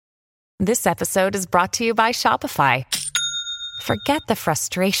This episode is brought to you by Shopify. Forget the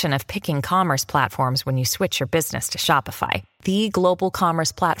frustration of picking commerce platforms when you switch your business to Shopify, the global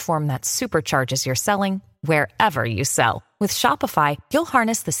commerce platform that supercharges your selling wherever you sell. With Shopify, you'll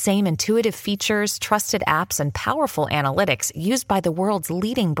harness the same intuitive features, trusted apps, and powerful analytics used by the world's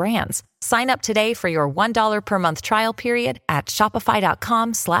leading brands. Sign up today for your $1 per month trial period at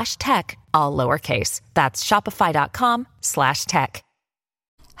shopify.com/tech, all lowercase. That's shopify.com/tech.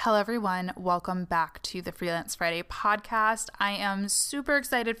 Hello, everyone. Welcome back to the Freelance Friday podcast. I am super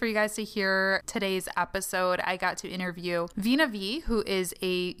excited for you guys to hear today's episode. I got to interview Veena V, who is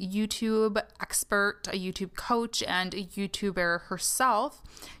a YouTube expert, a YouTube coach, and a YouTuber herself.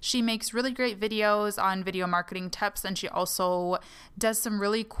 She makes really great videos on video marketing tips, and she also does some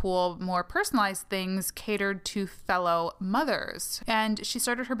really cool, more personalized things catered to fellow mothers. And she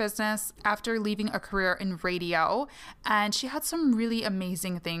started her business after leaving a career in radio, and she had some really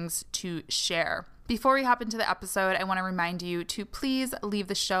amazing things to share. Before we hop into the episode, I want to remind you to please leave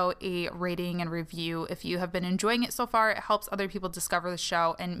the show a rating and review. If you have been enjoying it so far, it helps other people discover the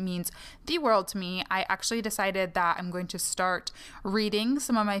show and means the world to me. I actually decided that I'm going to start reading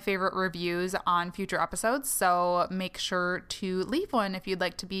some of my favorite reviews on future episodes, so make sure to leave one if you'd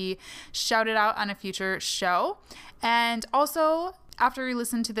like to be shouted out on a future show. And also, after you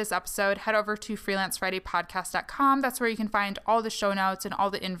listen to this episode, head over to freelancefridaypodcast.com. That's where you can find all the show notes and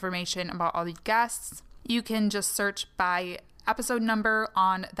all the information about all the guests. You can just search by episode number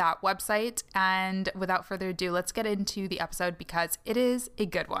on that website. And without further ado, let's get into the episode because it is a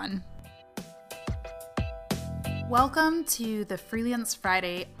good one. Welcome to the Freelance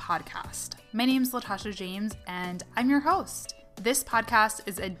Friday podcast. My name is Latasha James, and I'm your host. This podcast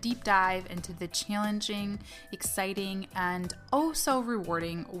is a deep dive into the challenging, exciting, and oh so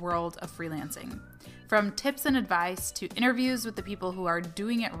rewarding world of freelancing. From tips and advice to interviews with the people who are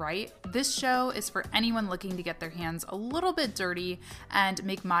doing it right, this show is for anyone looking to get their hands a little bit dirty and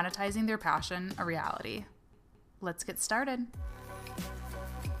make monetizing their passion a reality. Let's get started.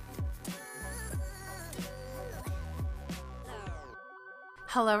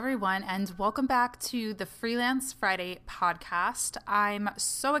 Hello, everyone, and welcome back to the Freelance Friday podcast. I'm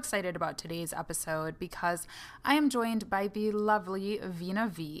so excited about today's episode because I am joined by the lovely Veena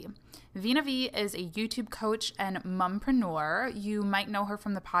V. Veena V is a YouTube coach and mompreneur. You might know her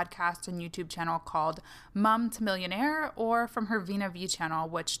from the podcast and YouTube channel called Mom to Millionaire, or from her Veena V channel,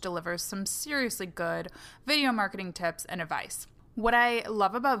 which delivers some seriously good video marketing tips and advice. What I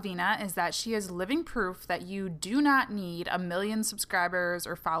love about Veena is that she is living proof that you do not need 1 million subscribers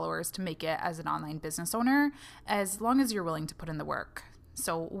or followers to make it as an online business owner, as long as you're willing to put in the work.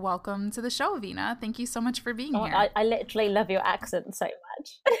 So welcome to the show, Veena. Thank you so much for being here. I literally love your accent so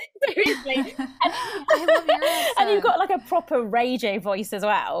much. Seriously. I love your accent. And you've got like a proper radio voice as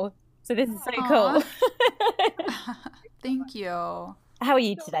well. So this is so cool. Thank you. How are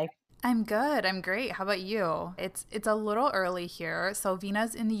you today? I'm good. I'm great. How about you? It's a little early here. So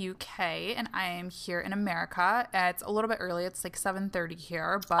Veena's in the UK and I am here in America. It's a little bit early. It's like 7:30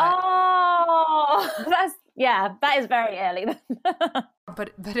 here, but that is very early.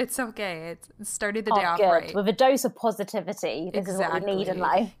 but it's okay. It started the day off good. Right. With a dose of positivity. This is what we need in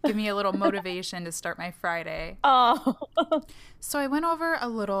life. Give me a little motivation to start my Friday. Oh. So I went over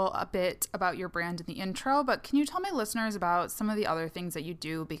a bit about your brand in the intro, but can you tell my listeners about some of the other things that you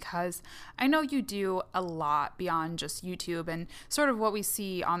do? Because I know you do a lot beyond just YouTube and sort of what we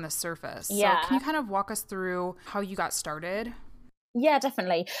see on the surface. Yeah. So can you kind of walk us through how you got started? Yeah,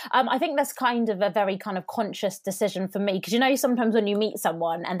 definitely. I think that's kind of a very kind of conscious decision for me because, you know, sometimes when you meet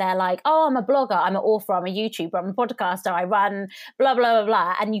someone and they're like, oh, I'm a blogger, I'm an author, I'm a YouTuber, I'm a podcaster, I run blah, blah, blah,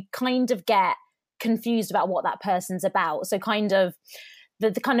 blah. And you kind of get confused about what that person's about. So kind of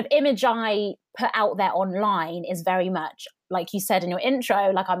the kind of image I put out there online is very much, like you said in your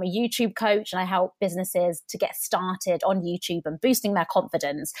intro, like I'm a YouTube coach and I help businesses to get started on YouTube and boosting their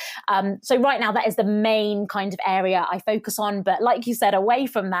confidence. So right now that is the main kind of area I focus on. But like you said, away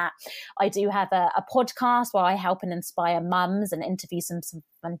from that, I do have a podcast where I help and inspire mums and interview some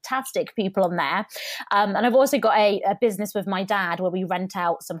fantastic people on there. And I've also got a business with my dad where we rent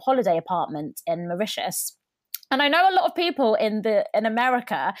out some holiday apartments in Mauritius. And I know a lot of people in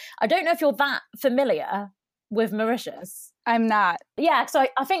America. I don't know if you're that familiar with Mauritius. I'm not. Yeah, so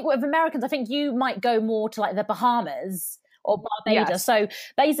I think with Americans, I think you might go more to like the Bahamas or Barbados. Yes. So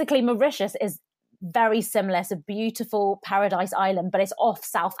basically Mauritius is very similar. It's a beautiful paradise island, but it's off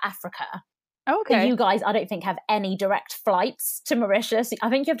South Africa. So you guys, I don't think, have any direct flights to Mauritius. I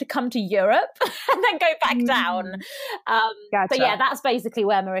think you have to come to Europe and then go back down. Gotcha. So yeah, that's basically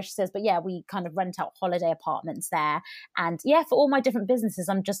where Mauritius is. But yeah, we kind of rent out holiday apartments there. And yeah, for all my different businesses,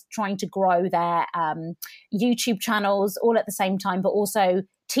 I'm just trying to grow their YouTube channels all at the same time, but also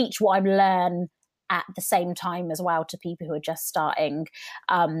teach what I learn at the same time as well to people who are just starting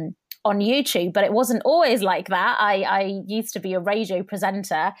on YouTube. But it wasn't always like that. I used to be a radio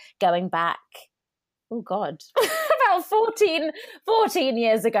presenter going back, oh God, about 14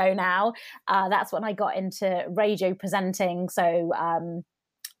 years ago now. That's when I got into radio presenting. So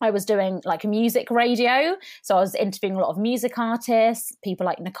I was doing like music radio. So I was interviewing a lot of music artists, people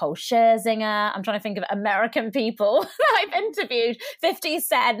like Nicole Scherzinger. I'm trying to think of American people that I've interviewed, 50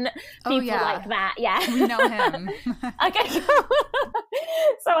 Cent, people like that. Yeah. We know him. Okay.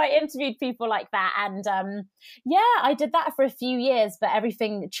 So I interviewed people like that. And I did that for a few years, but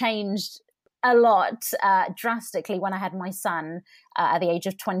everything changed a lot drastically when I had my son at the age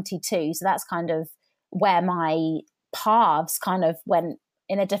of 22. So that's kind of where my paths kind of went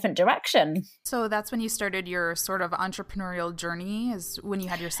in a different direction. So that's when you started your sort of entrepreneurial journey, is when you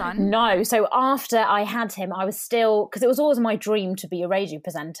had your son? No. So after I had him, I was still, because it was always my dream to be a radio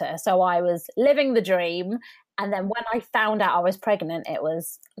presenter. So I was living the dream. And then when I found out I was pregnant, it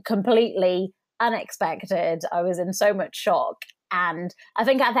was completely unexpected. I was in so much shock. And I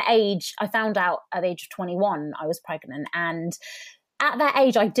think I found out at the age of 21, I was pregnant. And at that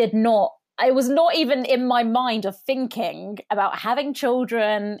age, it was not even in my mind of thinking about having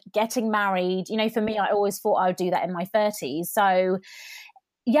children, getting married. You know, for me, I always thought I would do that in my 30s. So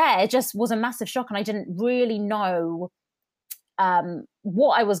yeah, it just was a massive shock. And I didn't really know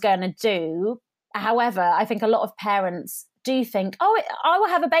what I was going to do. However, I think a lot of parents do think, I will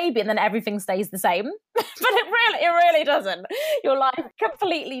have a baby and then everything stays the same. But it really doesn't. Your life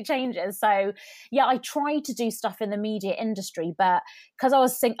completely changes. So yeah, I tried to do stuff in the media industry, but because I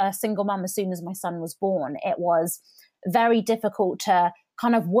was a single mum as soon as my son was born, it was very difficult to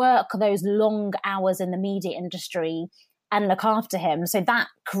kind of work those long hours in the media industry and look after him. So that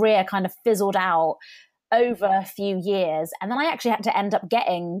career kind of fizzled out over a few years. And then I actually had to end up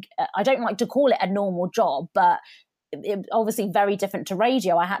getting, I don't like to call it a normal job, but it, obviously very different to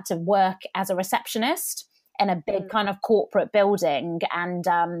radio. I had to work as a receptionist in a big kind of corporate building. And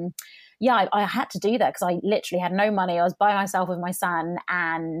I had to do that because I literally had no money. I was by myself with my son.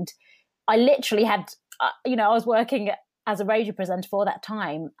 And I literally had, I was working as a radio presenter for that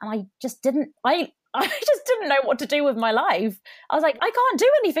time. And I just didn't know what to do with my life. I was like, I can't do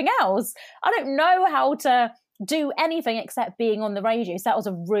anything else. I don't know how to do anything except being on the radio. So that was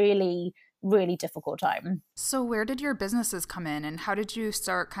a really, really difficult time. So where did your businesses come in, and how did you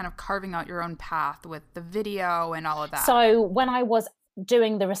start kind of carving out your own path with the video and all of that? So when I was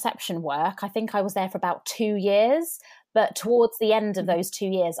doing the reception work, I think I was there for about 2 years. But towards the end of those 2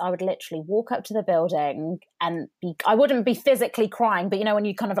 years, I would literally walk up to the building and I wouldn't be physically crying, but you know, when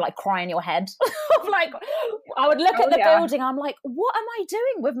you kind of like cry in your head, like I would look at the building, I'm like, what am I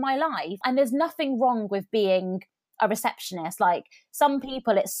doing with my life? And there's nothing wrong with being a receptionist. Like some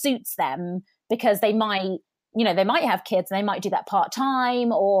people, it suits them because they might have kids and they might do that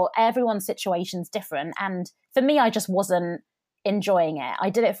part-time, or everyone's situation's different. And for me, I just wasn't enjoying it. I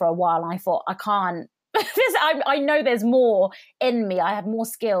did it for a while and I thought, I can't, I know there's more in me. I have more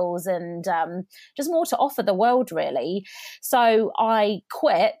skills and just more to offer the world, really. So I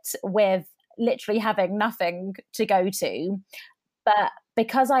quit with literally having nothing to go to. But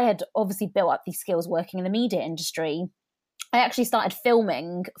because I had obviously built up these skills working in the media industry, I actually started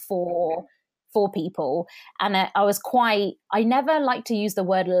filming for people. And I never like to use the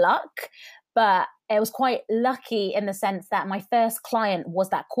word luck, but it was quite lucky in the sense that my first client was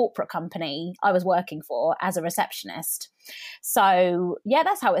that corporate company I was working for as a receptionist. So yeah,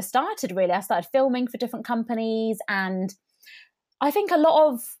 that's how it started, really. I started filming for different companies. And I think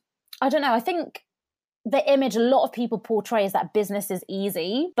I think the image a lot of people portray is that business is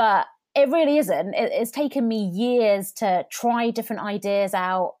easy, but it really isn't. It's taken me years to try different ideas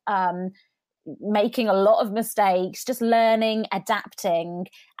out, making a lot of mistakes, just learning, adapting.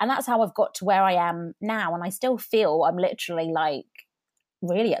 And that's how I've got to where I am now. And I still feel I'm literally like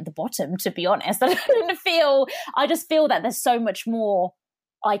really at the bottom, to be honest. I just feel that there's so much more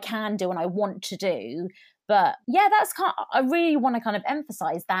I can do and I want to do. But yeah, I really want to kind of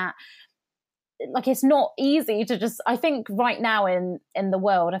emphasize that, like, it's not easy to just, I think right now in the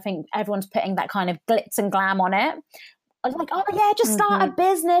world, I think everyone's putting that kind of glitz and glam on it. I was like, oh yeah, just start a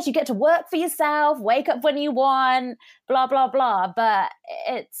business. You get to work for yourself, wake up when you want, blah, blah, blah. But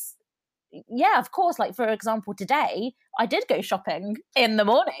it's, yeah, of course, like for example, today I did go shopping in the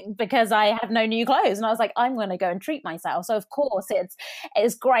morning because I had no new clothes. And I was like, I'm going to go and treat myself. So of course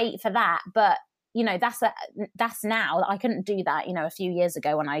it's great for that. But, you know, that's now. I couldn't do that, you know, a few years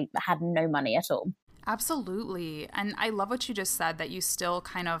ago when I had no money at all. Absolutely. And I love what you just said, that you still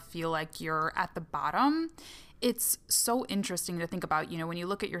kind of feel like you're at the bottom. It's so interesting to think about, you know, when you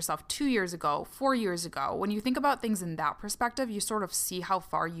look at yourself 2 years ago, 4 years ago, when you think about things in that perspective, you sort of see how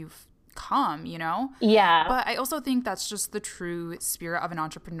far you've come, you know? Yeah. But I also think that's just the true spirit of an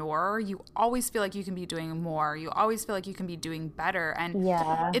entrepreneur. You always feel like you can be doing more. You always feel like you can be doing better. And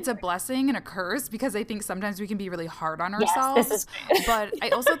it's a blessing and a curse, because I think sometimes we can be really hard on ourselves. Yes, but I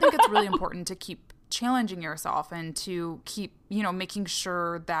also think it's really important to keep challenging yourself and to keep, you know, making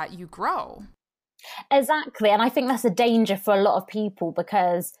sure that you grow. Exactly. And I think that's a danger for a lot of people,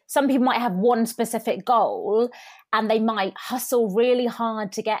 because some people might have one specific goal and they might hustle really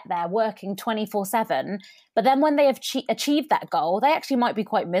hard to get there, working 24/7. But then when they have achieved that goal, they actually might be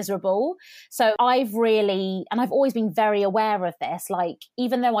quite miserable. So I've always been very aware of this. Like,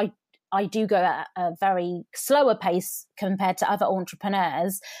 even though I do go at a very slower pace compared to other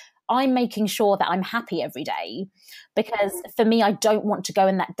entrepreneurs, I'm making sure that I'm happy every day, because for me, I don't want to go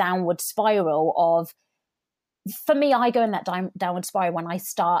in that downward spiral of, for me, I go in that downward spiral when I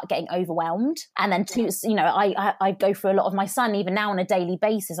start getting overwhelmed. And then I go through a lot of my son, even now on a daily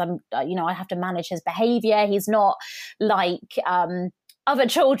basis. I have to manage his behavior. He's not like, other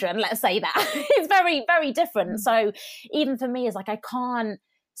children, let's say that. He's very, very different. So even for me, it's like, I can't,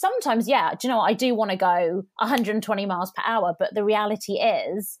 sometimes, do you know what? I do want to go 120 miles per hour, but the reality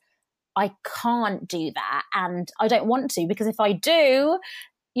is, I can't do that, and I don't want to, because if I do,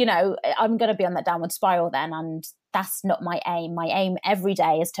 you know, I'm going to be on that downward spiral then, and that's not my aim. My aim every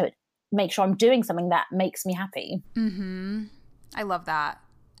day is to make sure I'm doing something that makes me happy. Mm-hmm. I love that.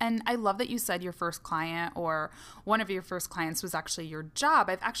 And I love that you said your first client, or one of your first clients, was actually your job.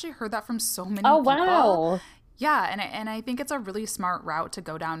 I've actually heard that from so many people. Wow. Yeah, and I think it's a really smart route to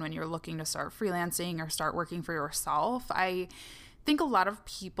go down when you're looking to start freelancing or start working for yourself. I think a lot of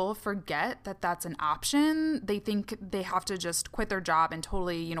people forget that that's an option. They think they have to just quit their job and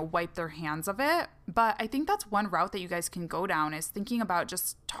totally, you know, wipe their hands of it. But I think that's one route that you guys can go down, is thinking about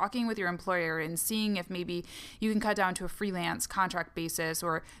just talking with your employer and seeing if maybe you can cut down to a freelance contract basis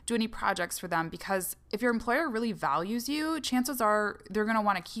or do any projects for them. Because if your employer really values you, chances are they're going to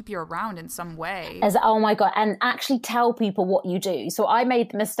want to keep you around in some way. Oh my God. And actually tell people what you do. So I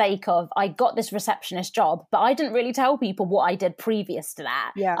made the mistake of, I got this receptionist job, but I didn't really tell people what I did previous to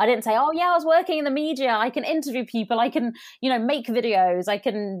that. Yeah. I didn't say, oh yeah, I was working in the media. I can interview people. I can, you know, make videos. I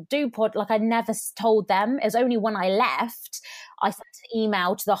can do I never told them. It was only when I left, I sent an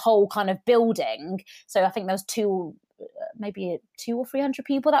email to the whole kind of building. So I think there was maybe 200 or 300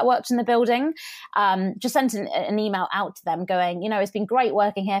 people that worked in the building. Just sent an email out to them going, you know, it's been great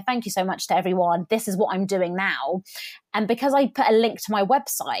working here. Thank you so much to everyone. This is what I'm doing now. And because I put a link to my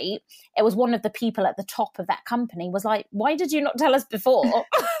website, it was one of the people at the top of that company was like, why did you not tell us before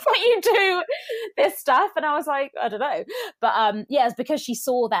that you do this stuff? And I was like, I don't know. But it's because she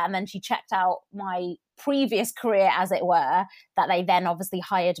saw that, and then she checked out my previous career, as it were, that they then obviously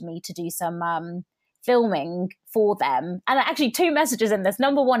hired me to do some filming for them. And actually 2 messages in this.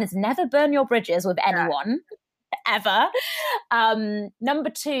 Number 1 is never burn your bridges with anyone, ever. Number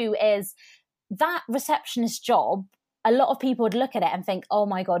 2 is that receptionist job. A lot of people would look at it and think, oh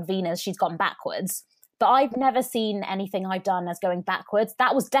my God, she's gone backwards. But I've never seen anything I've done as going backwards.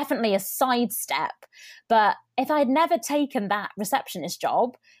 That was definitely a sidestep. But if I had never taken that receptionist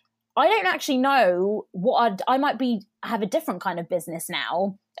job, I don't actually know I might have a different kind of business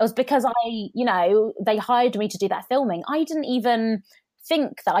now. It was because they hired me to do that filming. I didn't even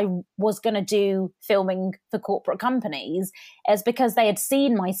think that I was going to do filming for corporate companies. It's because they had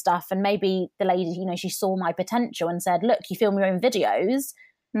seen my stuff, and maybe the lady, you know, she saw my potential and said, look, you film your own videos.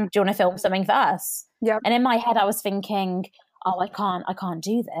 Do you want to film something for us? Yep. And in my head, I was thinking, oh, I can't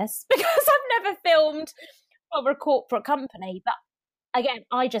do this because I've never filmed for a corporate company. But again,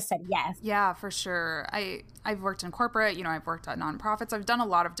 I just said yes. Yeah, for sure. I've worked in corporate, you know, I've worked at nonprofits. I've done a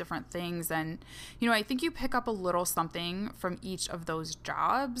lot of different things. And, you know, I think you pick up a little something from each of those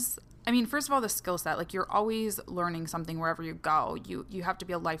jobs. I mean, first of all, the skill set, like you're always learning something wherever you go. You have to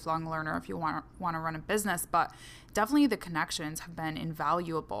be a lifelong learner if you want to run a business, but definitely the connections have been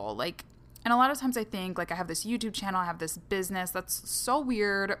invaluable. Like, and a lot of times I think, like, I have this YouTube channel, I have this business that's so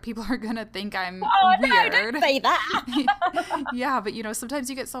weird. People are going to think I'm weird. No, don't say that. Yeah, but, you know, sometimes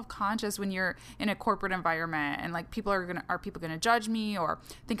you get self-conscious when you're in a corporate environment and, like, are people going to judge me or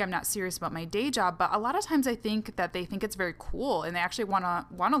think I'm not serious about my day job? But a lot of times I think that they think it's very cool and they actually want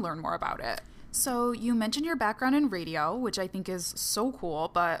to learn more about it. So you mentioned your background in radio, which I think is so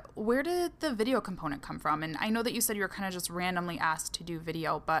cool, but where did the video component come from? And I know that you said you were kind of just randomly asked to do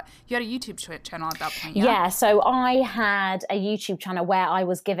video, but you had a YouTube channel at that point, yeah? Yeah, so I had a YouTube channel where I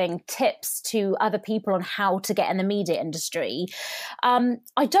was giving tips to other people on how to get in the media industry. If I'm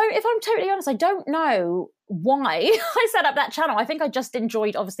totally honest, I don't know why I set up that channel. I think I just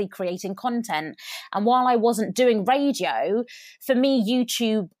enjoyed obviously creating content. And while I wasn't doing radio, for me,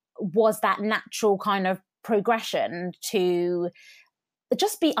 YouTube was that natural kind of progression to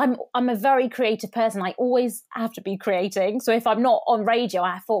just be, I'm a very creative person. I always have to be creating. So if I'm not on radio,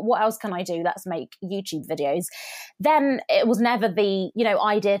 I thought, what else can I do? Let's make YouTube videos. Then it was never the,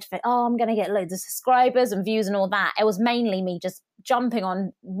 idea to think, I'm going to get loads of subscribers and views and all that. It was mainly me just jumping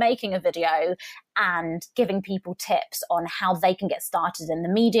on, making a video and giving people tips on how they can get started in the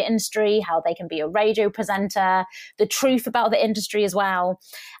media industry, how they can be a radio presenter, the truth about the industry as well,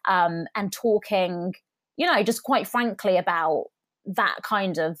 and talking, just quite frankly about that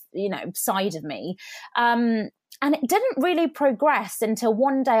kind of, side of me. And it didn't really progress until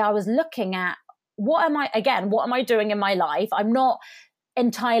one day I was looking at what am I doing in my life? I'm not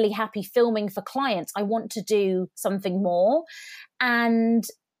entirely happy filming for clients. I want to do something more. And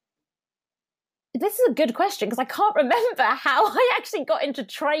this is a good question because I can't remember how I actually got into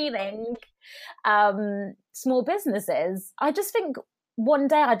training small businesses. I just think one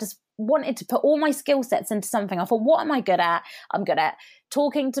day I just wanted to put all my skill sets into something. I thought, what am I good at? I'm good at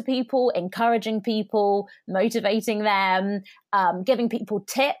talking to people, encouraging people, motivating them, giving people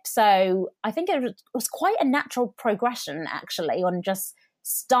tips. So I think it was quite a natural progression actually on just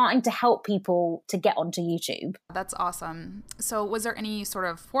starting to help people to get onto YouTube. That's awesome. So was there any sort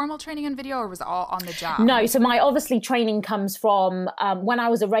of formal training in video or was it all on the job? No, so my obviously training comes from when I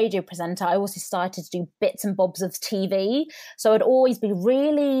was a radio presenter, I also started to do bits and bobs of TV. So I'd always be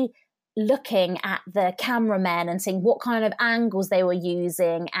really looking at the cameramen and seeing what kind of angles they were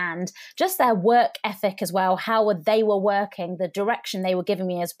using and just their work ethic as well, how they were working, the direction they were giving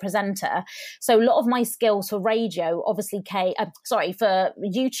me as a presenter. So a lot of my skills for radio obviously for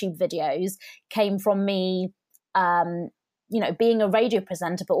YouTube videos came from me, being a radio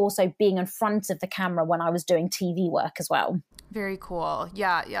presenter, but also being in front of the camera when I was doing TV work as well. Very cool.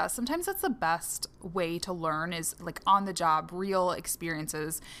 Yeah. Sometimes that's the best way to learn is like on the job, real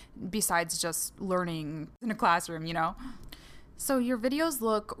experiences besides just learning in a classroom, So your videos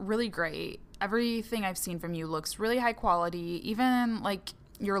look really great. Everything I've seen from you looks really high quality, even like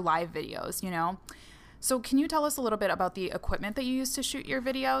your live videos, So can you tell us a little bit about the equipment that you use to shoot your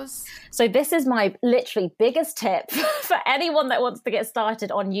videos? So this is my literally biggest tip for anyone that wants to get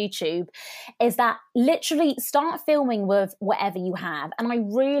started on YouTube is that literally start filming with whatever you have. And I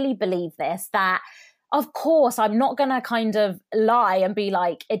really believe this, that of course, I'm not going to kind of lie and be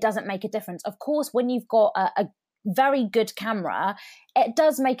like, it doesn't make a difference. Of course, when you've got a very good camera, it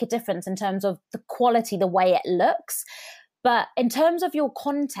does make a difference in terms of the quality, the way it looks. But in terms of your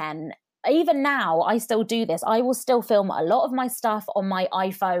content, even now, I still do this. I will still film a lot of my stuff on my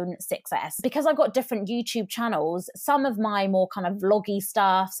iPhone 6S because I've got different YouTube channels. Some of my more kind of vloggy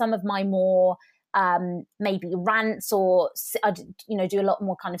stuff, some of my more maybe rants or, do a lot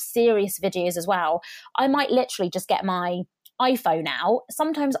more kind of serious videos as well. I might literally just get my iPhone out.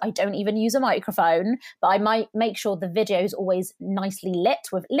 Sometimes I don't even use a microphone, but I might make sure the video is always nicely lit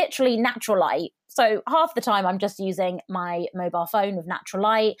with literally natural light. So half the time I'm just using my mobile phone with natural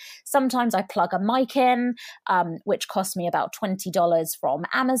light. Sometimes I plug a mic in, which costs me about $20 from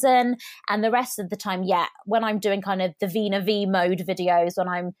Amazon. And the rest of the time, when I'm doing kind of the Veena V mode videos, when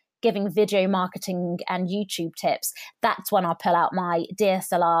I'm giving video marketing and YouTube tips, that's when I'll pull out my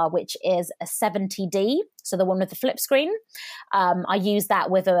DSLR, which is a 70D, so the one with the flip screen. I use that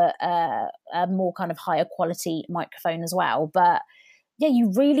with a more kind of higher quality microphone as well. But yeah,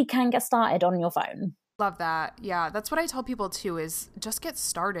 you really can get started on your phone. Love that. Yeah, that's what I tell people too, is just get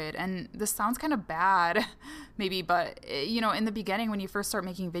started. And this sounds kind of bad, maybe, but in the beginning, when you first start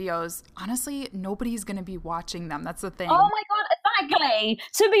making videos, honestly, nobody's going to be watching them. That's the thing. Oh my God, exactly.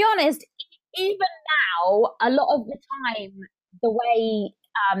 To be honest, even now, a lot of the time, the way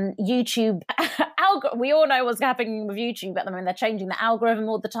YouTube, we all know what's happening with YouTube at the moment. They're changing the algorithm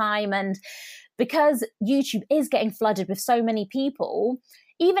all the time. And because YouTube is getting flooded with so many people,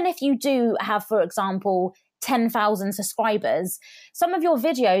 even if you do have, for example, 10,000 subscribers, some of your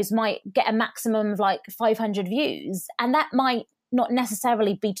videos might get a maximum of like 500 views. And that might not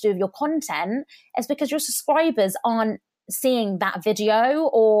necessarily be to do with your content. It's because your subscribers aren't seeing that video,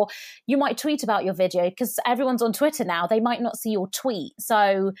 or you might tweet about your video because everyone's on Twitter now. They might not see your tweet.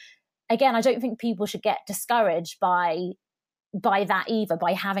 So again, I don't think people should get discouraged by by that either,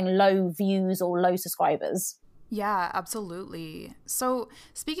 by having low views or low subscribers. Yeah, absolutely. So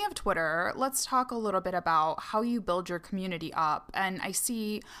speaking of Twitter, let's talk a little bit about how you build your community up. And I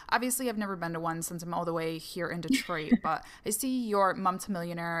see, obviously I've never been to one since I'm all the way here in Detroit, but I see your Mom to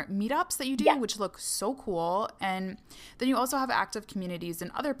Millionaire meetups that you do, which look so cool. And then you also have active communities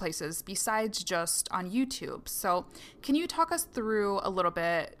in other places besides just on YouTube. So can you talk us through a little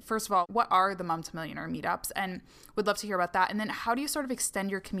bit, first of all, what are the Mom to Millionaire meetups? And would love to hear about that. And then how do you sort of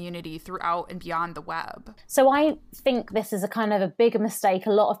extend your community throughout and beyond the web? So I think this is a kind of a bigger mistake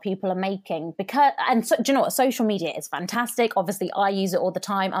a lot of people are making because, and so, do you know what? Social media is fantastic. Obviously, I use it all the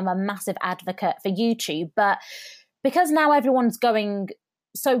time. I'm a massive advocate for YouTube, but because now everyone's going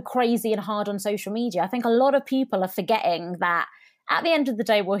so crazy and hard on social media, I think a lot of people are forgetting that at the end of the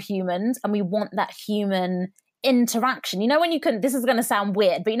day, we're humans and we want that human interaction. You know, when you can, this is going to sound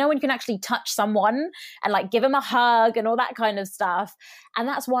weird, but you know, when you can actually touch someone and like give them a hug and all that kind of stuff. And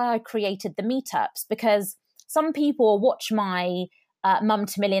that's why I created the meetups, because some people watch my Mum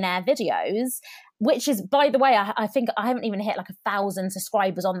to Millionaire videos, which is, by the way, I think I haven't even hit like 1,000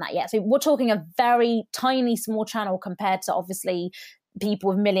 subscribers on that yet. So we're talking a very tiny, small channel compared to obviously people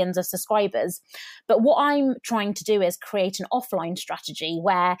with millions of subscribers. But what I'm trying to do is create an offline strategy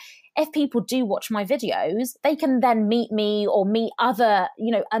where if people do watch my videos, they can then meet me or meet other,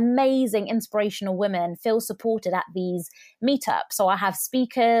 you know, amazing, inspirational women, feel supported at these meetups. So I have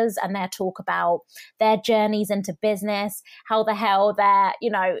speakers and they talk about their journeys into business, how the hell they're,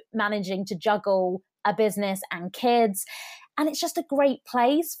 you know, managing to juggle a business and kids. And it's just a great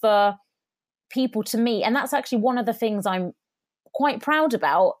place for people to meet. And that's actually one of the things I'm quite proud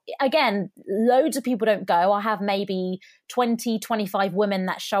about. Again, loads of people don't go. I have maybe 20, 25 women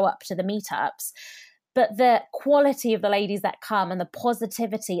that show up to the meetups, but the quality of the ladies that come and the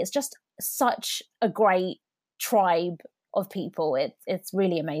positivity, it's just such a great tribe of people. It's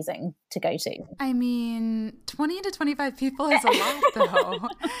really amazing to go to. I mean, 20 to 25 people is a lot though.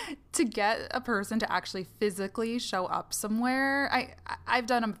 To get a person to actually physically show up somewhere. I've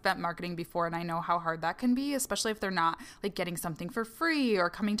done event marketing before and I know how hard that can be, especially if they're not like getting something for free or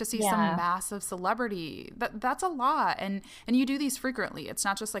coming to see some massive celebrity. That's a lot. And you do these frequently. It's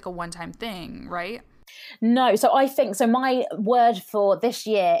not just like a one-time thing, right? No, so I think, so my word for this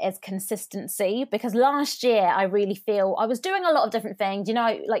year is consistency, because last year I really feel I was doing a lot of different things. You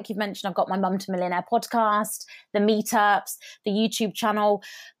know, like you've mentioned, I've got my Mum to Millionaire podcast, the meetups, the YouTube channel,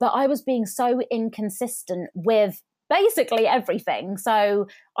 but I was being so inconsistent with basically everything. So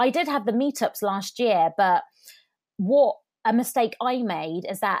I did have the meetups last year, but what a mistake I made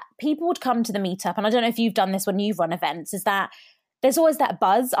is that people would come to the meetup, and I don't know if you've done this when you've run events, is that there's always that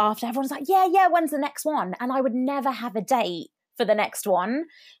buzz after. Everyone's like, yeah, when's the next one? And I would never have a date for the next one.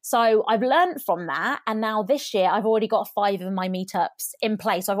 So I've learned from that. And now this year, I've already got 5 of my meetups in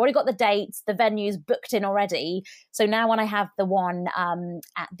place. So I've already got the dates, the venues booked in already. So now when I have the one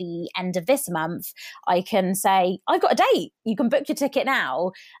at the end of this month, I can say, I've got a date. You can book your ticket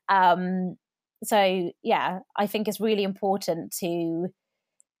now. So yeah, I think it's really important to,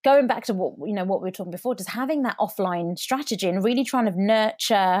 going back to what we were talking before, just having that offline strategy and really trying to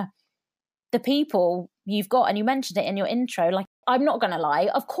nurture the people you've got. And you mentioned it in your intro. Like, I'm not going to lie,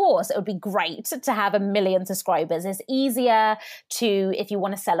 of course, it would be great to have 1 million subscribers. It's easier to, if you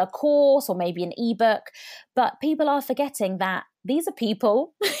want to sell a course or maybe an ebook, but people are forgetting that these are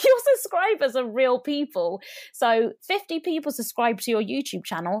people. Your subscribers are real people. So 50 people subscribe to your YouTube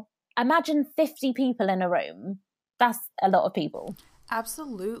channel. Imagine 50 people in a room. That's a lot of people.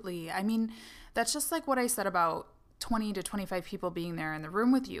 Absolutely. I mean, that's just like what I said about 20 to 25 people being there in the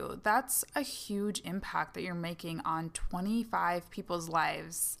room with you. That's a huge impact that you're making on 25 people's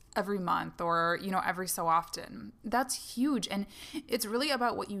lives every month or, every so often. That's huge. And it's really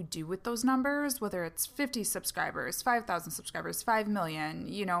about what you do with those numbers, whether it's 50 subscribers, 5,000 subscribers, 5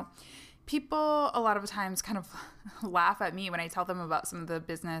 million, People a lot of times kind of laugh at me when I tell them about some of the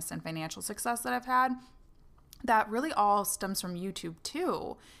business and financial success that I've had. That really all stems from YouTube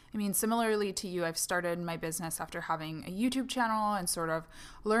too. I mean, similarly to you, I've started my business after having a YouTube channel and sort of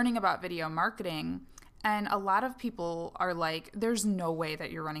learning about video marketing. And a lot of people are like, there's no way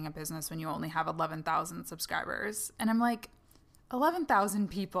that you're running a business when you only have 11,000 subscribers. And I'm like, 11,000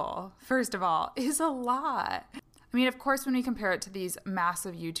 people, first of all, is a lot. I mean, of course, when we compare it to these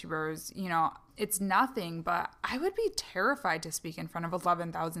massive YouTubers, it's nothing, but I would be terrified to speak in front of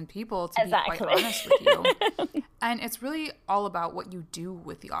 11,000 people, to be quite honest with you. And it's really all about what you do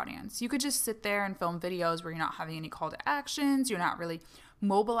with the audience. You could just sit there and film videos where you're not having any call to actions. You're not really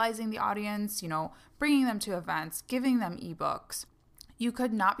mobilizing the audience, bringing them to events, giving them ebooks. You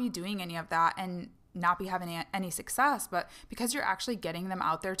could not be doing any of that and not be having any success, but because you're actually getting them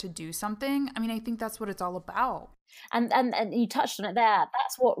out there to do something. I mean, I think that's what it's all about. And you touched on it there.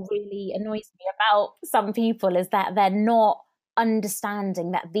 That's what really annoys me about some people, is that they're not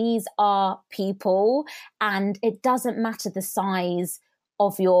understanding that these are people, and it doesn't matter the size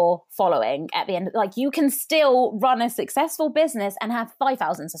of your following at the end. Like, you can still run a successful business and have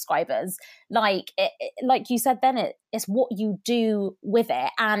 5,000 subscribers. Like you said, then it's what you do with it.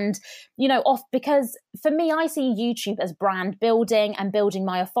 And, you know, because for me, I see YouTube as brand building and building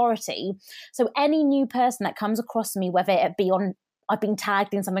my authority. So any new person that comes across me, whether it be on, I've been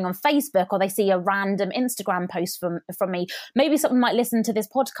tagged in something on Facebook, or they see a random Instagram post from me, maybe someone might listen to this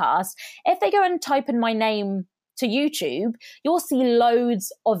podcast. If they go and type in my name to YouTube, you'll see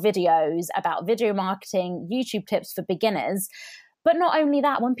loads of videos about video marketing, YouTube tips for beginners. But not only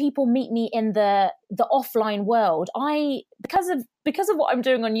that, when people meet me in the offline world, because of what I'm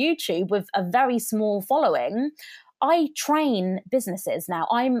doing on YouTube with a very small following, I train businesses now.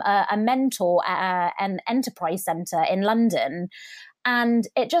 I'm a mentor at an enterprise center in London. And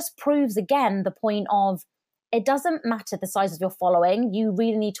it just proves again the point of, it doesn't matter the size of your following. You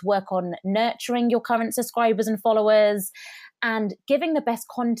really need to work on nurturing your current subscribers and followers and giving the best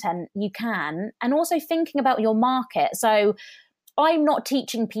content you can, and also thinking about your market. So I'm not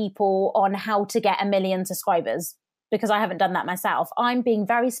teaching people on how to get 1 million subscribers, because I haven't done that myself. I'm being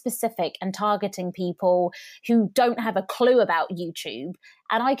very specific and targeting people who don't have a clue about YouTube.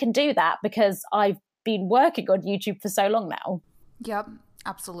 And I can do that because I've been working on YouTube for so long now. Yep,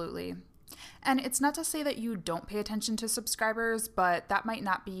 absolutely. And it's not to say that you don't pay attention to subscribers, but that might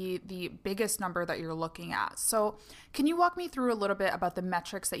not be the biggest number that you're looking at. So can you walk me through a little bit about the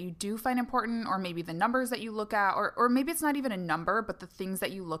metrics that you do find important, or maybe the numbers that you look at, or maybe it's not even a number, but the things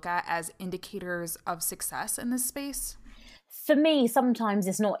that you look at as indicators of success in this space? For me, sometimes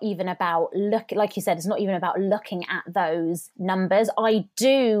it's not even about like you said, it's not even about looking at those numbers. I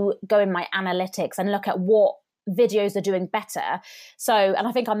do go in my analytics and look at what videos are doing better. So, and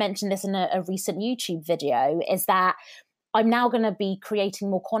I think I mentioned this in a recent YouTube video, is that I'm now going to be creating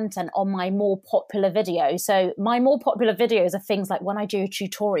more content on my more popular videos. So my more popular videos are things like when I do a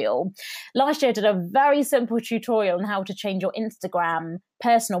tutorial. Last year I did a very simple tutorial on how to change your Instagram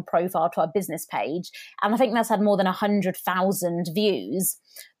personal profile to our business page. And I think that's had more than 100,000 views.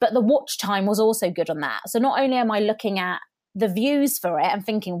 But the watch time was also good on that. So not only am I looking at the views for it and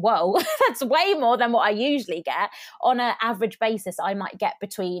thinking, whoa, that's way more than what I usually get. On an average basis, I might get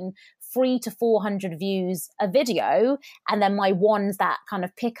between 300 to 400 views a video. And then my ones that kind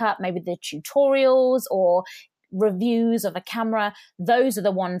of pick up, maybe the tutorials or reviews of a camera, those are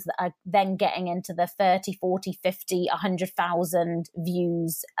the ones that are then getting into the 30, 40, 50, 100,000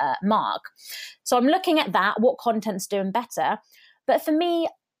 views mark. So I'm looking at that, what content's doing better. But for me,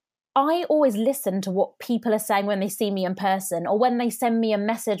 I always listen to what people are saying when they see me in person, or when they send me a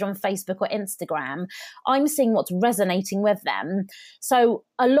message on Facebook or Instagram. I'm seeing what's resonating with them. So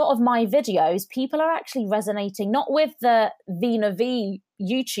a lot of my videos, people are actually resonating not with the Veena V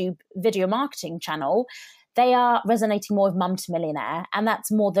YouTube video marketing channel. They are resonating more with Mum to Millionaire. And that's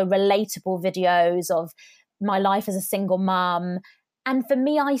more the relatable videos of my life as a single mum. And for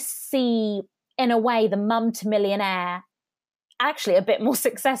me, I see, in a way, the Mum to Millionaire actually a bit more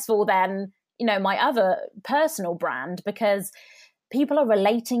successful than, you know, my other personal brand, because people are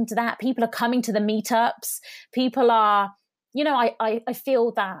relating to that. People are coming to the meetups. People are, you know, I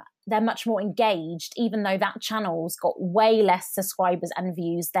feel that they're much more engaged, even though that channel's got way less subscribers and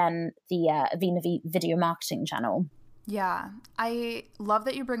views than the Veena V video marketing channel. Yeah, I love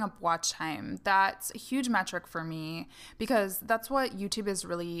that you bring up watch time. That's a huge metric for me, because that's what YouTube is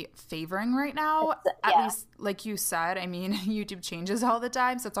really favoring right now. At least, like you said, I mean, YouTube changes all the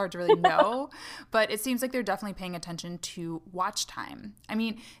time, so it's hard to really know. But it seems like they're definitely paying attention to watch time. I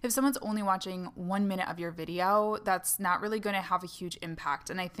mean, if someone's only watching 1 minute of your video, that's not really going to have a huge impact.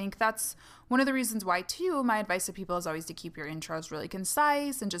 And I think that's one of the reasons why, too, my advice to people is always to keep your intros really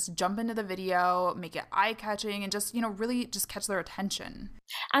concise and just jump into the video, make it eye-catching, and just, you know, really just catch their attention.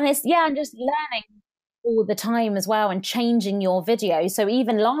 And it's, and just learning all the time as well, and changing your video. So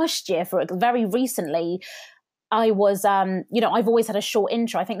even last year, very recently, I was, I've always had a short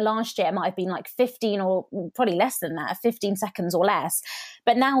intro. I think last year it might have been like 15, or probably less than that, 15 seconds or less.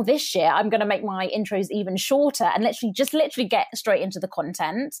 But now this year, I'm going to make my intros even shorter and literally get straight into the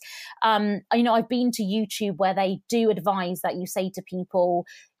content. I've been to YouTube where they do advise that you say to people,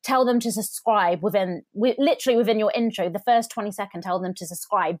 tell them to subscribe literally within your intro, the first 20 seconds, tell them to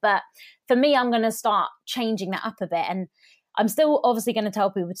subscribe. But for me, I'm going to start changing that up a bit. And I'm still obviously going to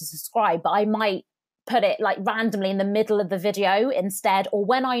tell people to subscribe, but I might put it like randomly in the middle of the video instead, or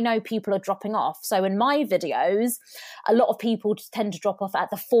when I know people are dropping off. So in my videos, a lot of people tend to drop off at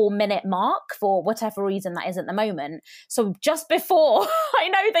the 4-minute mark for whatever reason that is at the moment. So just before I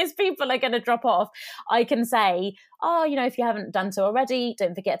know those people are going to drop off, I can say, oh, if you haven't done so already,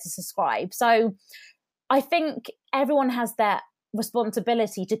 don't forget to subscribe. So I think everyone has that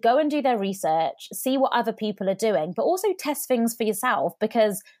responsibility to go and do their research, see what other people are doing, but also test things for yourself,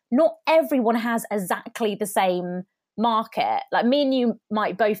 because not everyone has exactly the same market. Like me and you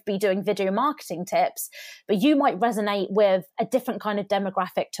might both be doing video marketing tips, but you might resonate with a different kind of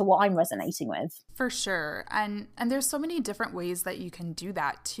demographic to what I'm resonating with. For sure. And there's so many different ways that you can do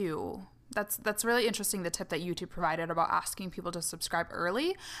that too. That's really interesting, the tip that YouTube provided about asking people to subscribe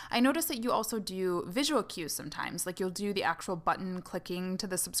early. I noticed that you also do visual cues sometimes. Like you'll do the actual button clicking to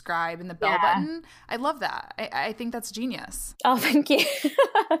the subscribe and the bell button. I love that. I think that's genius. Oh, thank you.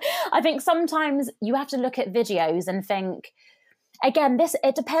 I think sometimes you have to look at videos and think, again,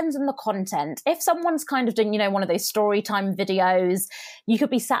 it depends on the content. If someone's kind of doing, one of those story time videos, you could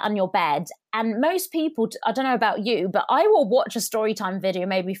be sat on your bed. And most people, I don't know about you, but I will watch a story time video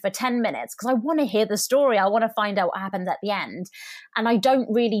maybe for 10 minutes because I want to hear the story. I want to find out what happens at the end. And I don't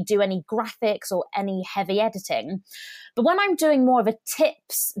really do any graphics or any heavy editing. But when I'm doing more of a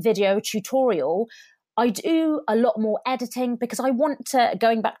tips video tutorial, I do a lot more editing because I want to,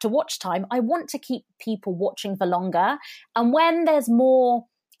 going back to watch time, I want to keep people watching for longer. And when there's more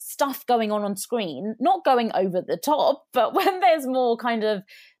stuff going on screen, not going over the top, but when there's more kind of,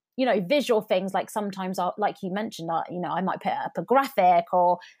 visual things, like sometimes, like you mentioned, I might put up a graphic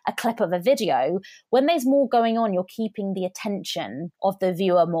or a clip of a video. When there's more going on, you're keeping the attention of the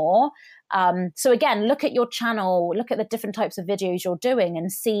viewer more. So again, look at your channel, look at the different types of videos you're doing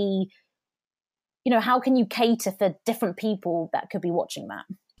and see, how can you cater for different people that could be watching that?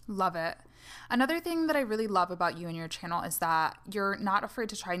 Love it. Another thing that I really love about you and your channel is that you're not afraid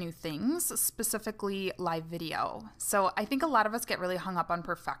to try new things, specifically live video. So I think a lot of us get really hung up on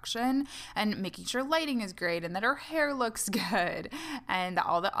perfection and making sure lighting is great and that our hair looks good and that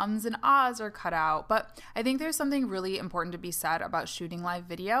all the ums and ahs are cut out. But I think there's something really important to be said about shooting live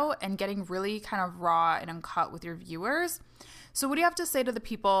video and getting really kind of raw and uncut with your viewers. So what do you have to say to the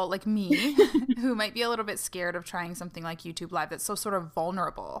people like me who might be a little bit scared of trying something like YouTube Live that's so sort of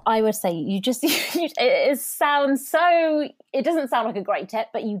vulnerable? I would say it doesn't sound like a great tip,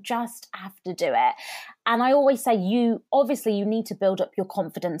 but you just have to do it. And I always say you need to build up your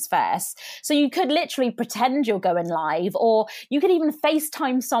confidence first. So you could literally pretend you're going live, or you could even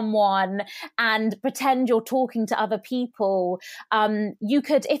FaceTime someone and pretend you're talking to other people. You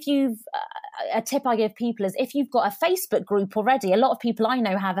could, a tip I give people is if you've got a Facebook group already, a lot of people I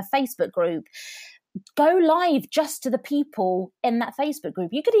know have a Facebook group, go live just to the people in that Facebook group.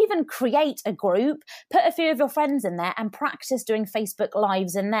 You could even create a group, put a few of your friends in there and practice doing Facebook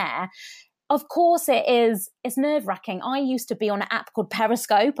lives in there. Of course it's nerve-wracking. I used to be on an app called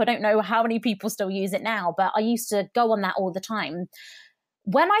Periscope. I don't know how many people still use it now, but I used to go on that all the time.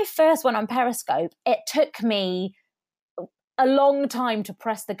 When I first went on Periscope, it took me a long time to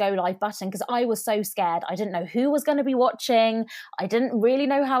press the go live button because I was so scared. I didn't know who was going to be watching. I didn't really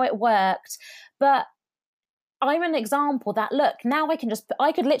know how it worked. But I'm an example that, look, now I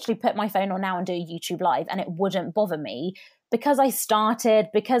could literally put my phone on now and do a YouTube live and it wouldn't bother me because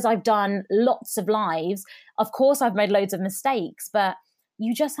I've done lots of lives. Of course, I've made loads of mistakes, but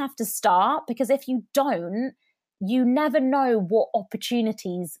you just have to start, because if you don't, you never know what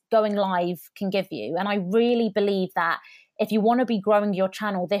opportunities going live can give you. And I really believe that if you want to be growing your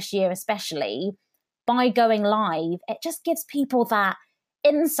channel this year, especially by going live, it just gives people that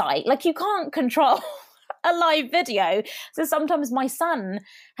insight. Like, you can't control a live video. So sometimes my son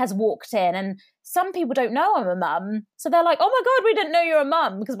has walked in and some people don't know I'm a mum. So they're like, oh my God, we didn't know you're a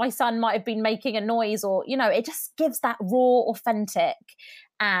mum, because my son might have been making a noise, or, it just gives that raw, authentic.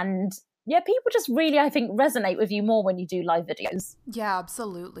 And yeah, people just really, I think, resonate with you more when you do live videos. Yeah,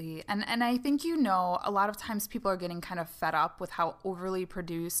 absolutely. And I think, a lot of times people are getting kind of fed up with how overly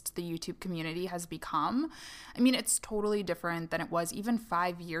produced the YouTube community has become. I mean, it's totally different than it was even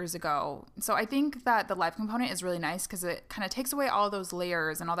 5 years ago. So I think that the live component is really nice because it kind of takes away all those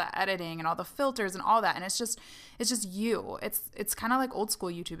layers and all that editing and all the filters and all that. And it's just you. It's kind of like old school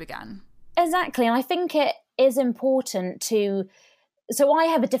YouTube again. Exactly. And I think it is important to... So I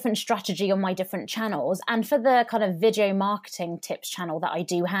have a different strategy on my different channels. And for the kind of video marketing tips channel that I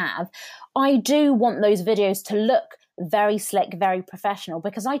do have, I do want those videos to look very slick, very professional,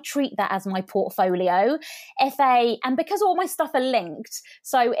 because I treat that as my portfolio. And because all my stuff are linked,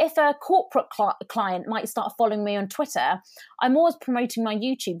 so if a corporate client might start following me on Twitter, I'm always promoting my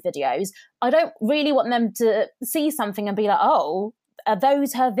YouTube videos. I don't really want them to see something and be like, oh, are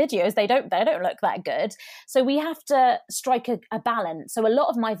those her videos? They don't look that good. So we have to strike a balance. So a lot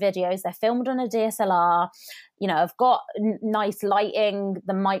of my videos, they're filmed on a DSLR. I've got nice lighting,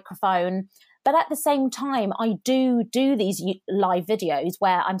 the microphone. But at the same time, I do these live videos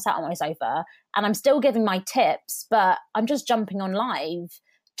where I'm sat on my sofa and I'm still giving my tips, but I'm just jumping on live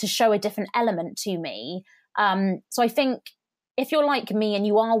to show a different element to me. So I think if you're like me and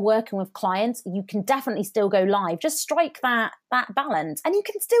you are working with clients, you can definitely still go live. Just strike that balance, and you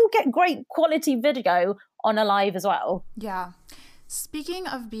can still get great quality video on a live as well. Yeah. Speaking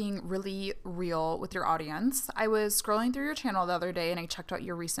of being really real with your audience, I was scrolling through your channel the other day and I checked out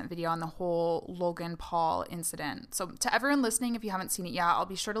your recent video on the whole Logan Paul incident. So to everyone listening, if you haven't seen it yet, I'll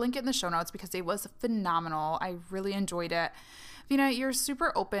be sure to link it in the show notes because it was phenomenal. I really enjoyed it. Veena, you're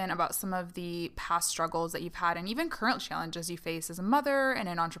super open about some of the past struggles that you've had and even current challenges you face as a mother and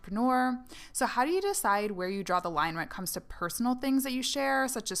an entrepreneur. So how do you decide where you draw the line when it comes to personal things that you share,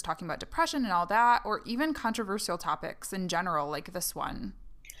 such as talking about depression and all that, or even controversial topics in general, like this one?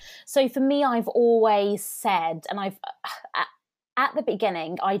 So for me, I've always said, and at the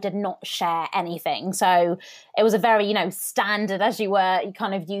beginning, I did not share anything. So it was a very, standard, as you were,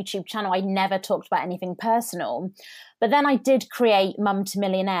 kind of YouTube channel. I never talked about anything personal. But then I did create Mum to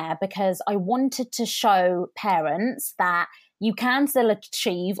Millionaire because I wanted to show parents that you can still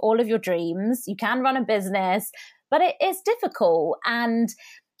achieve all of your dreams. You can run a business, but it is difficult. And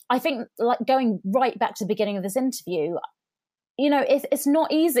I think, like, going right back to the beginning of this interview, it's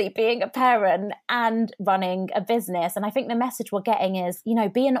not easy being a parent and running a business. And I think the message we're getting is,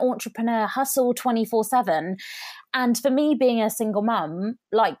 be an entrepreneur, hustle 24/7. And for me, being a single mum,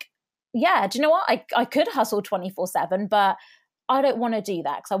 yeah, do you know what? I could hustle 24/7, but I don't want to do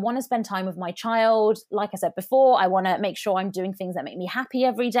that because I want to spend time with my child. Like I said before, I want to make sure I'm doing things that make me happy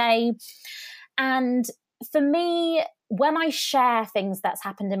every day. And for me, when I share things that's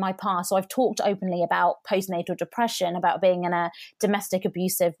happened in my past, so I've talked openly about postnatal depression, about being in a domestic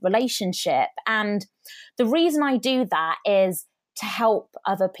abusive relationship. And the reason I do that is to help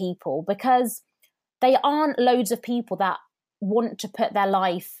other people, because they aren't loads of people that want to put their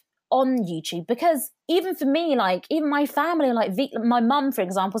life on YouTube. Because even for me, even my family, my mum, for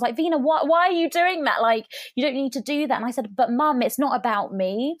example, was like, Veena, why are you doing that? You don't need to do that. And I said, but Mum, it's not about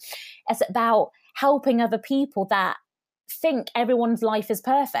me. It's about helping other people that think everyone's life is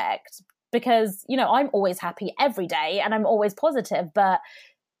perfect, because I'm always happy every day and I'm always positive, but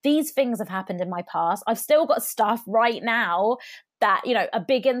these things have happened in my past. I've still got stuff right now that a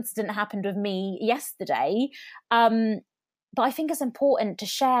big incident happened with me yesterday, but I think it's important to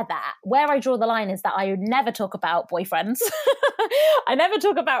share that. Where I draw the line is that I would never talk about boyfriends. I never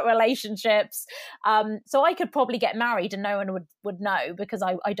talk about relationships. So I could probably get married and no one would know, because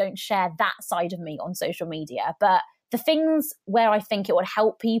I don't share that side of me on social media. But the things where I think it would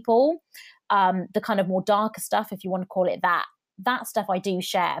help people, the kind of more darker stuff, if you want to call it that stuff I do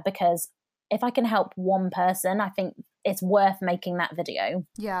share, because if I can help one person, I think it's worth making that video.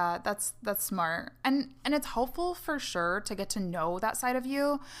 Yeah, that's smart. And it's helpful for sure to get to know that side of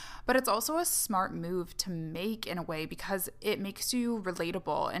you, but it's also a smart move to make in a way, because it makes you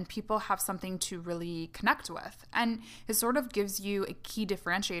relatable and people have something to really connect with. And it sort of gives you a key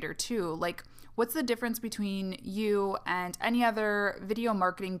differentiator too. What's the difference between you and any other video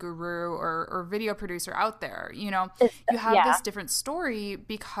marketing guru or video producer out there? You have this different story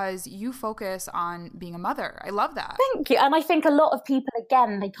because you focus on being a mother. I love that. Thank you. And I think a lot of people,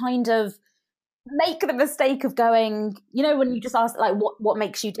 again, they kind of make the mistake of going, when you just ask, what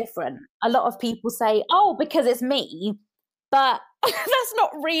makes you different? A lot of people say, oh, because it's me. But that's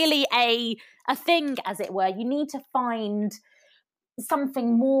not really a thing, as it were. You need to find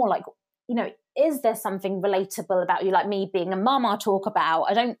something more is there something relatable about you? Like me being a mum, I'll talk about.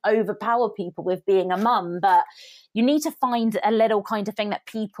 I don't overpower people with being a mum, but you need to find a little kind of thing that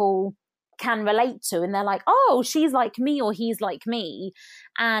people can relate to. And they're like, oh, she's like me or he's like me.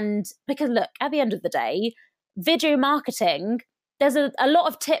 And because look, at the end of the day, video marketing, there's a lot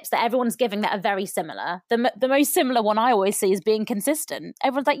of tips that everyone's giving that are very similar. The most similar one I always see is being consistent.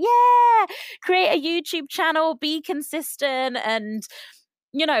 Everyone's like, yeah, create a YouTube channel, be consistent. And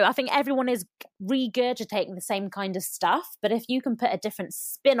I think everyone is regurgitating the same kind of stuff, but if you can put a different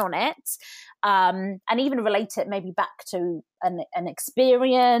spin on it, and even relate it maybe back to an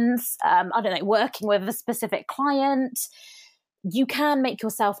experience, I don't know, working with a specific client, you can make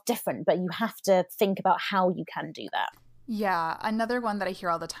yourself different, but you have to think about how you can do that. Yeah, another one that I hear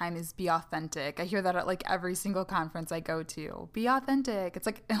all the time is be authentic. I hear that at like every single conference I go to. Be authentic. It's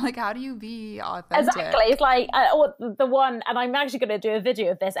like how do you be authentic? Exactly. It's like the one, and I'm actually going to do a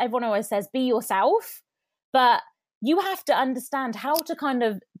video of this. Everyone always says be yourself, but you have to understand how to kind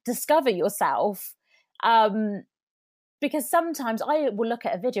of discover yourself. Because sometimes I will look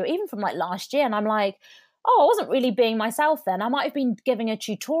at a video, even from like last year, and I'm like, oh, I wasn't really being myself then. I might have been giving a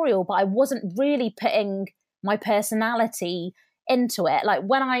tutorial, but I wasn't really putting my personality into it. Like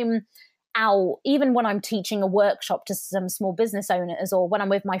when I'm out, even when I'm teaching a workshop to some small business owners or when I'm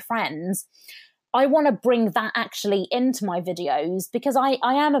with my friends, I want to bring that actually into my videos because I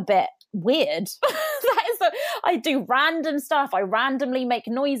am a bit weird. I do random stuff. I randomly make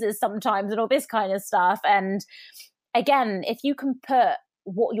noises sometimes and all this kind of stuff. And again, if you can put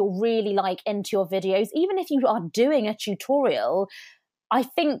what you're really like into your videos, even if you are doing a tutorial, I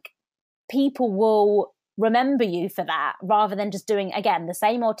think people will remember you for that rather than just doing, again, the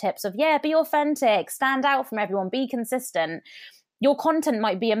same old tips of, yeah, be authentic, stand out from everyone, be consistent. Your content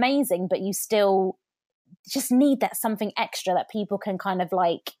might be amazing, but you still just need that something extra that people can kind of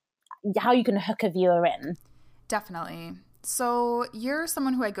like, how you can hook a viewer in. Definitely. So you're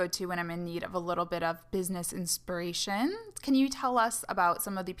someone who I go to when I'm in need of a little bit of business inspiration. Can you tell us about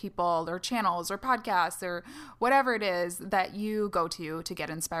some of the people or channels or podcasts or whatever it is that you go to get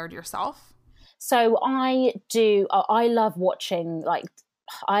inspired yourself? So I love watching, like,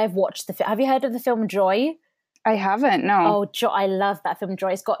 I've watched have you heard of the film Joy? I haven't, no. Oh, I love that film,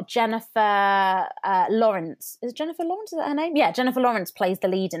 Joy. It's got Jennifer Lawrence. Is it Jennifer Lawrence? Is that her name? Yeah, Jennifer Lawrence plays the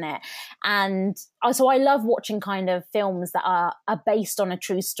lead in it. And so I love watching kind of films that are based on a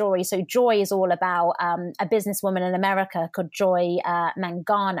true story. So Joy is all about a businesswoman in America called Joy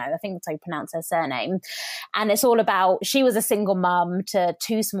Mangano. I think that's how you pronounce her surname. And it's all about, she was a single mum to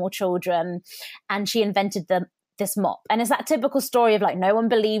 2 small children, and she invented this mop. And it's that typical story of like, no one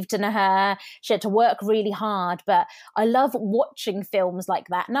believed in her. She had to work really hard. But I love watching films like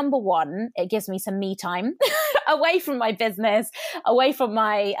that. Number one, it gives me some me time away from my business, away from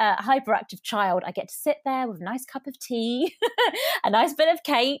my hyperactive child. I get to sit there with a nice cup of tea, a nice bit of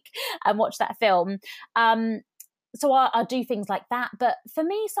cake, and watch that film. So I'll do things like that. But for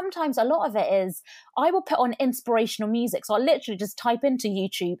me, sometimes a lot of it is I will put on inspirational music. So I literally just type into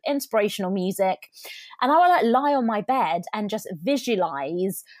YouTube, inspirational music, and I will like lie on my bed and just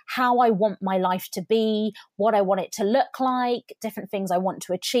visualize how I want my life to be, what I want it to look like, different things I want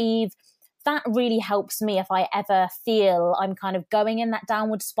to achieve. That really helps me if I ever feel I'm kind of going in that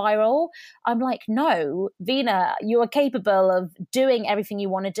downward spiral. I'm like, no, Veena, you are capable of doing everything you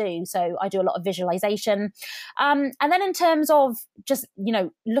want to do. So I do a lot of visualization. And then in terms of just,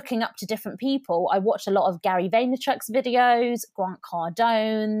 looking up to different people, I watch a lot of Gary Vaynerchuk's videos, Grant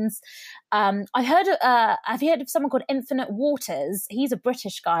Cardone's. Have you heard of someone called Infinite Waters? He's a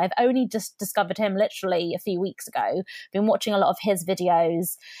British guy. I've only just discovered him literally a few weeks ago. Been watching a lot of his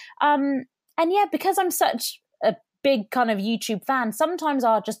videos. And yeah, because I'm such a big kind of YouTube fan, sometimes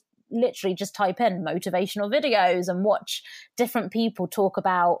I'll just literally just type in motivational videos and watch different people talk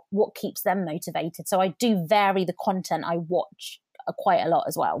about what keeps them motivated. So I do vary the content I watch quite a lot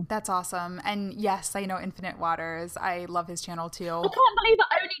as well. That's awesome. And yes, I know Infinite Waters. I love his channel too. I can't believe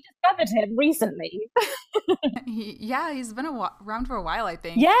I only discovered him recently. He's been around for a while, I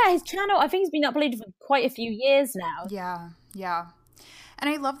think. Yeah, his channel, I think he's been uploaded for quite a few years now. Yeah. And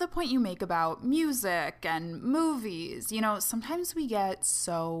I love the point you make about music and movies. Sometimes we get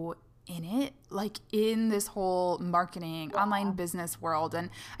so in it, like in this whole marketing, online business world. And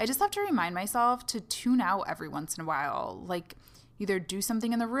I just have to remind myself to tune out every once in a while. Like either do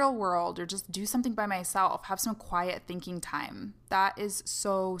something in the real world or just do something by myself, have some quiet thinking time. That is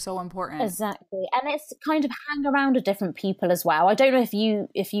so, so important. Exactly. And it's kind of hang around with different people as well. I don't know if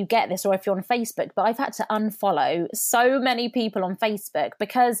you get this or if you're on Facebook, but I've had to unfollow so many people on Facebook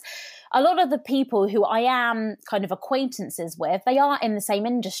because a lot of the people who I am kind of acquaintances with, they are in the same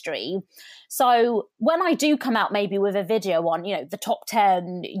industry. So when I do come out maybe with a video on, the top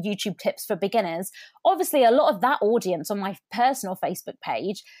 10 YouTube tips for beginners, obviously a lot of that audience on my personal Facebook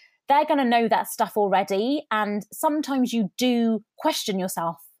page, they're going to know that stuff already. And sometimes you do question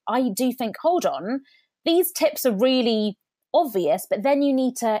yourself. I do think, hold on, these tips are really obvious, but then you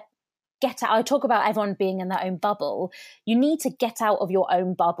need to get out. I talk about everyone being in their own bubble. You need to get out of your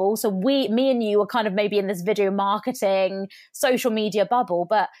own bubble. So me and you are kind of maybe in this video marketing, social media bubble,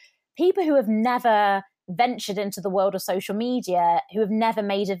 but people who have never ventured into the world of social media, who have never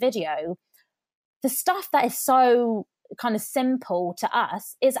made a video, the stuff that is so kind of simple to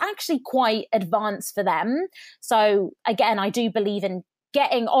us is actually quite advanced for them. So again, I do believe in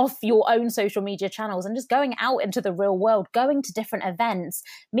getting off your own social media channels and just going out into the real world, going to different events,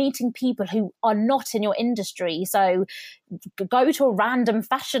 meeting people who are not in your industry. So go to a random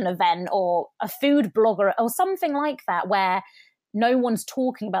fashion event or a food blogger or something like that, where no one's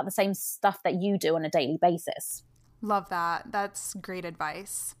talking about the same stuff that you do on a daily basis. Love that. That's great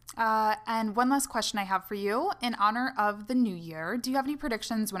advice. And one last question I have for you. In honor of the new year, do you have any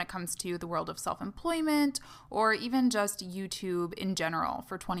predictions when it comes to the world of self-employment or even just YouTube in general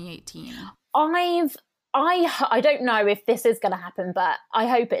for 2018? I don't know if this is going to happen, but I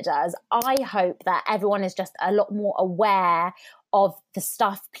hope it does. I hope that everyone is just a lot more aware of the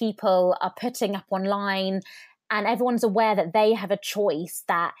stuff people are putting up online, and everyone's aware that they have a choice,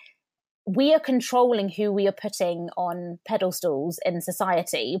 that we are controlling who we are putting on pedestals in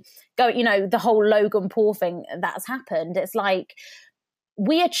society. The whole Logan Paul thing that's happened. It's like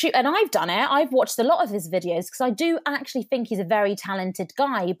and I've done it. I've watched a lot of his videos because I do actually think he's a very talented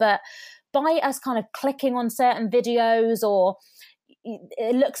guy. But by us kind of clicking on certain videos, or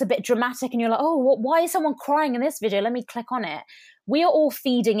it looks a bit dramatic and you're like, oh, why is someone crying in this video? Let me click on it. We are all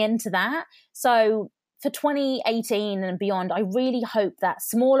feeding into that. So for 2018 and beyond, I really hope that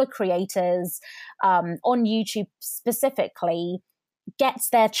smaller creators on YouTube specifically gets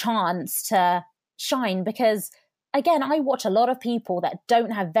their chance to shine, because again, I watch a lot of people that don't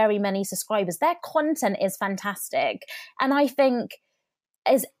have very many subscribers. Their content is fantastic. And I think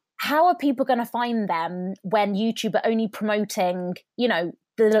how are people going to find them when YouTube are only promoting,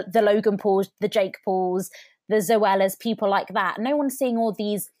 the Logan Pauls, the Jake Pauls, the Zoellas, people like that? No one's seeing all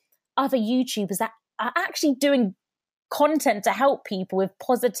these other YouTubers that are actually doing content to help people with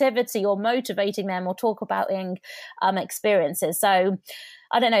positivity or motivating them or talk about experiences. So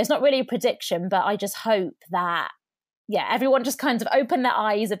I don't know, it's not really a prediction, but I just hope that, everyone just kind of open their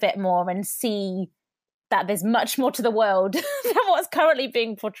eyes a bit more and see that there's much more to the world than what's currently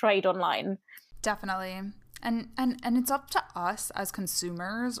being portrayed online. Definitely. And it's up to us as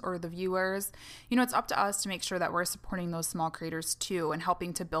consumers or the viewers, it's up to us to make sure that we're supporting those small creators too and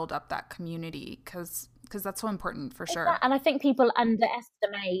helping to build up that community, because that's so important for sure. And I think people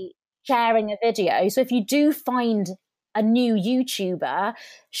underestimate sharing a video. So if you do find a new YouTuber,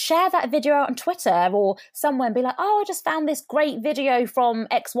 share that video out on Twitter or somewhere and be like, oh, I just found this great video from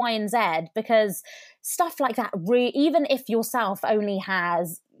X, Y, and Z, because stuff like that, even if yourself only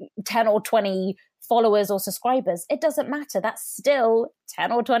has 10 or 20 followers or subscribers, it doesn't matter. That's still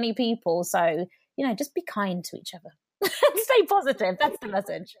 10 or 20 people. So, just be kind to each other. Stay positive. That's the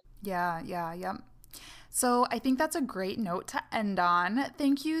message. Yeah. So I think that's a great note to end on.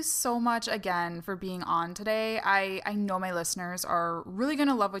 Thank you so much again for being on today. I know my listeners are really going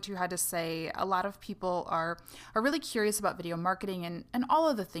to love what you had to say. A lot of people are really curious about video marketing and all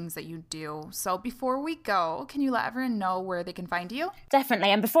of the things that you do. So before we go, can you let everyone know where they can find you?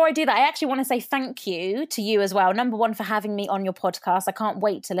 Definitely. And before I do that, I actually want to say thank you to you as well. Number one, for having me on your podcast. I can't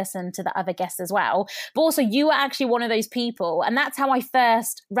wait to listen to the other guests as well. But also, you were actually one of those people. And that's how I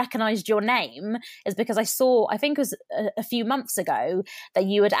first recognized your name, is because I saw, I think it was a few months ago, that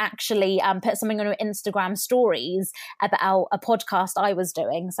you had actually put something on your Instagram stories about a podcast I was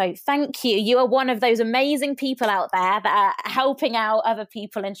doing. So thank you. You are one of those amazing people out there that are helping out other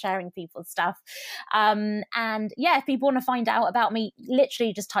people and sharing people's stuff. And if people want to find out about me,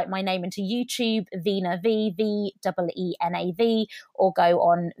 literally just type my name into YouTube, Veena V, VEENAV, or go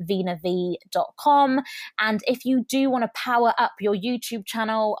on veenav.com. And if you do want to power up your YouTube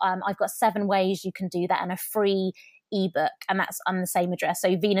channel, I've got 7 ways you can do that, and a free ebook, and that's on the same address.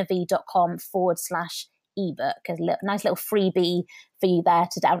 So veenav.com/ebook, a nice little freebie for you there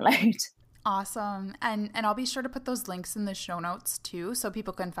to download. Awesome. And I'll be sure to put those links in the show notes too, so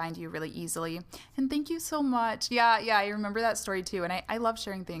people can find you really easily. And thank you so much. Yeah, I remember that story too. And I love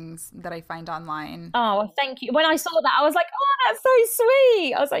sharing things that I find online. Oh, thank you. When I saw that, I was like, oh, that's so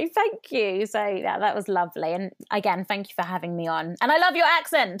sweet. I was like, thank you. So yeah, that was lovely. And again, thank you for having me on. And I love your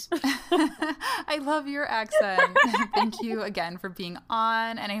accent. I love your accent. Thank you again for being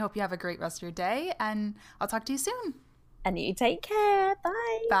on. And I hope you have a great rest of your day. And I'll talk to you soon. And you take care.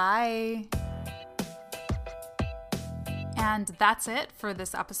 Bye. Bye. And that's it for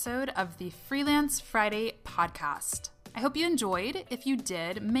this episode of the Freelance Friday podcast. I hope you enjoyed. If you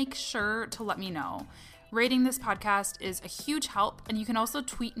did, make sure to let me know. Rating this podcast is a huge help, and you can also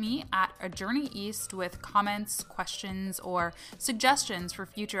tweet me at A Journey East with comments, questions, or suggestions for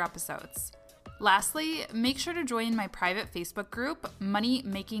future episodes. Lastly, make sure to join my private Facebook group, Money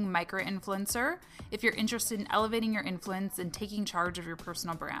Making Micro-Influencer, if you're interested in elevating your influence and taking charge of your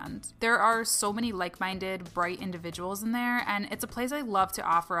personal brand. There are so many like-minded, bright individuals in there, and it's a place I love to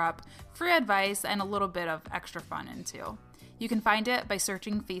offer up free advice and a little bit of extra fun into. You can find it by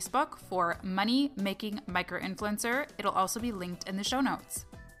searching Facebook for Money Making Micro-Influencer. It'll also be linked in the show notes.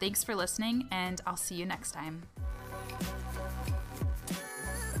 Thanks for listening, and I'll see you next time.